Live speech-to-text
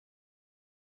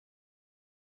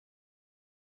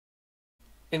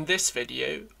In this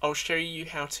video, I'll show you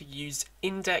how to use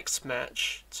index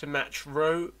match to match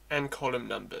row and column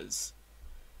numbers.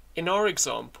 In our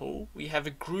example, we have a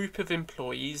group of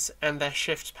employees and their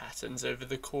shift patterns over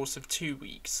the course of 2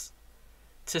 weeks.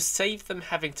 To save them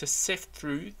having to sift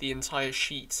through the entire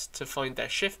sheet to find their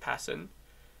shift pattern,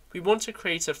 we want to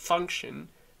create a function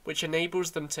which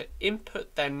enables them to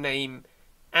input their name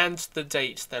and the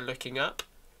date they're looking up,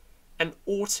 and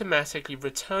automatically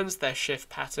returns their shift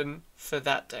pattern for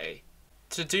that day.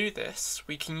 To do this,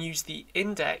 we can use the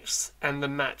index and the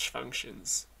match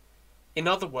functions. In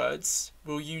other words,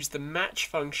 we'll use the match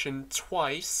function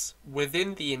twice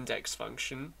within the index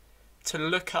function to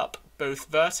look up both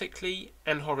vertically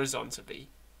and horizontally.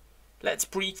 Let's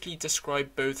briefly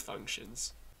describe both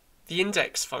functions. The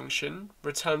index function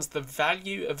returns the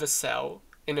value of a cell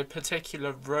in a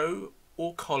particular row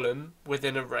or column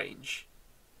within a range.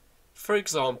 For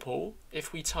example,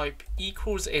 if we type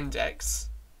equals index,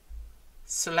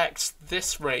 select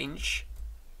this range,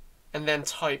 and then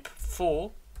type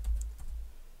 4,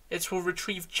 it will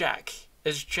retrieve Jack,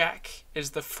 as Jack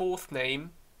is the fourth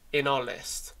name in our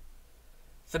list.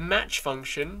 The match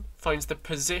function finds the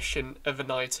position of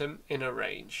an item in a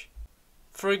range.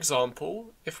 For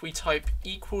example, if we type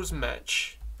equals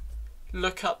match,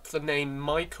 look up the name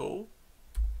Michael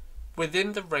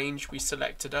within the range we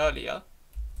selected earlier,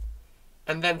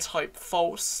 and then type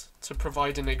false to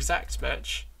provide an exact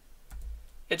match,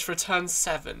 it returns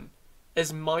 7,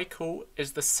 as Michael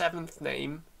is the 7th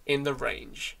name in the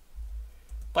range.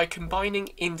 By combining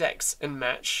index and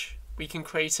match, we can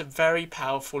create a very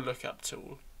powerful lookup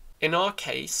tool. In our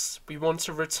case, we want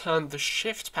to return the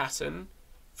shift pattern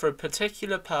for a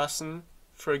particular person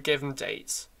for a given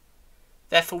date.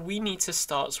 Therefore, we need to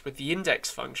start with the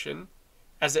index function,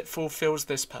 as it fulfills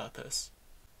this purpose.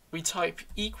 We type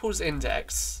equals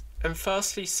index and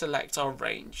firstly select our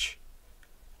range.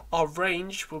 Our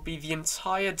range will be the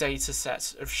entire data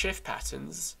set of shift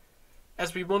patterns,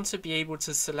 as we want to be able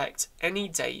to select any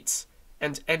date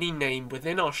and any name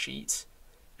within our sheet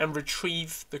and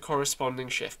retrieve the corresponding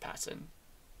shift pattern.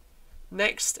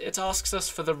 Next, it asks us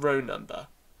for the row number.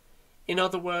 In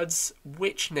other words,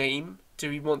 which name do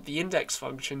we want the index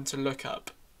function to look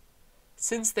up?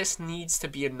 Since this needs to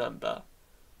be a number,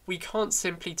 we can't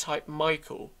simply type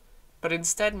Michael, but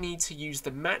instead need to use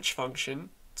the match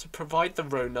function to provide the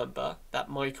row number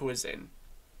that Michael is in.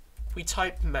 We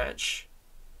type match,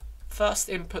 first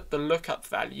input the lookup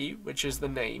value, which is the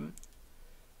name,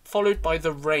 followed by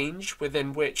the range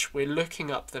within which we're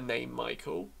looking up the name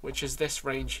Michael, which is this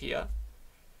range here,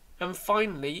 and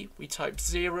finally we type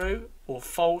 0 or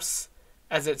false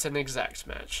as it's an exact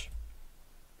match.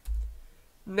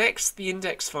 Next, the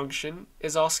index function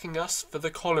is asking us for the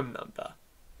column number.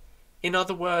 In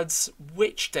other words,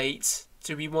 which date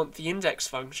do we want the index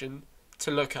function to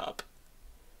look up?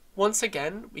 Once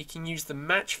again, we can use the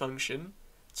match function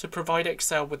to provide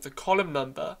Excel with the column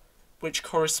number which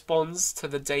corresponds to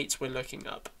the date we're looking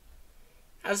up.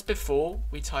 As before,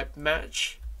 we type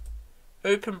match,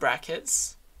 open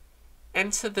brackets,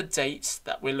 enter the date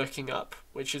that we're looking up,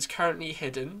 which is currently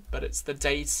hidden, but it's the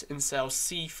date in cell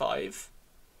C5.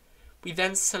 We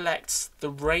then select the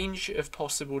range of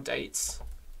possible dates,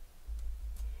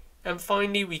 and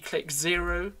finally we click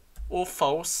 0 or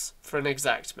false for an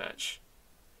exact match.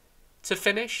 To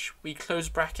finish, we close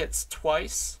brackets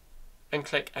twice and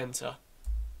click enter.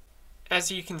 As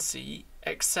you can see,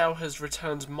 Excel has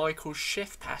returned Michael's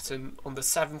shift pattern on the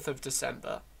 7th of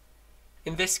December.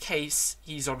 In this case,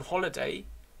 he's on holiday,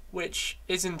 which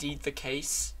is indeed the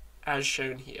case, as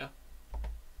shown here.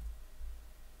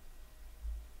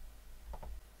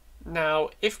 Now,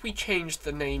 if we change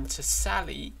the name to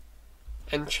Sally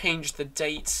and change the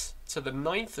date to the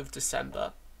 9th of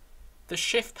December, the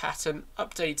shift pattern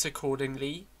updates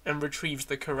accordingly and retrieves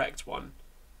the correct one,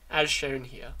 as shown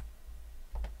here.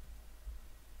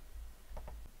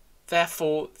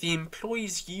 Therefore, the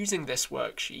employees using this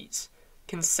worksheet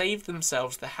can save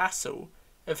themselves the hassle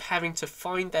of having to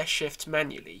find their shift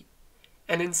manually,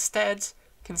 and instead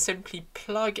can simply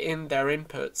plug in their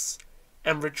inputs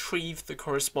and retrieve the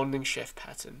corresponding shift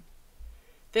pattern.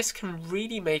 This can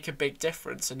really make a big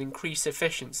difference and increase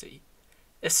efficiency,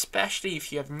 especially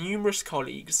if you have numerous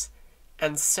colleagues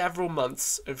and several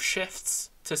months of shifts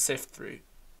to sift through.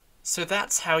 So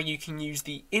that's how you can use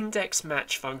the index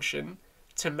match function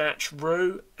to match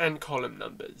row and column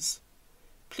numbers.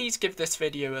 Please give this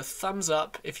video a thumbs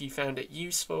up if you found it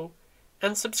useful,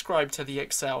 and subscribe to the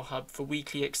Excel Hub for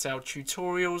weekly Excel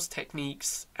tutorials,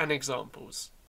 techniques, and examples.